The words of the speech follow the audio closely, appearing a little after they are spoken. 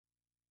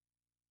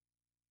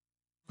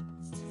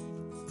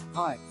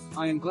Hi,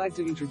 I am glad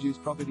to introduce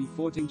property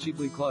 14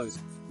 Chifley Close,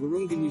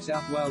 Wahroonga, New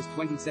South Wales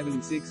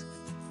 2076.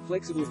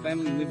 Flexible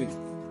family living.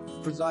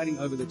 Presiding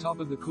over the top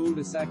of the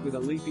cul-de-sac with a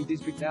leafy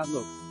district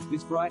outlook,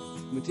 this bright,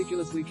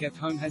 meticulously kept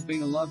home has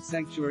been a loved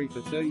sanctuary for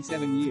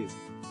 37 years.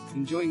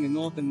 Enjoying a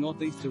north and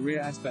northeast to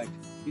rear aspect,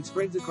 it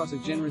spreads across a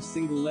generous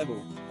single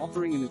level,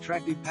 offering an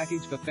attractive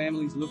package for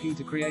families looking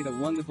to create a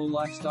wonderful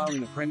lifestyle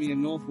in a premier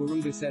North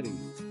Wahroonga setting.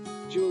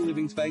 Dual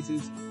living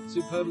spaces,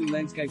 superbly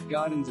landscaped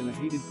gardens and a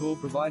heated pool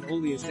provide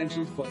all the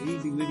essentials for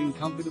easy living,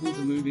 comfortable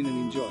to move in and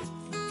enjoy.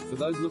 For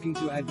those looking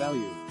to add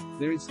value,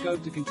 there is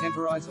scope to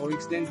contemporize or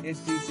extend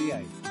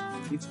STCA.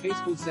 Its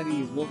peaceful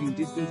setting is walking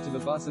distance to the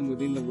bus and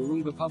within the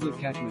Wahroonga public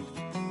catchment.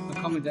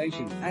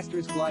 Accommodation,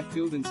 *light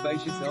filled and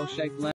spacious L-shaped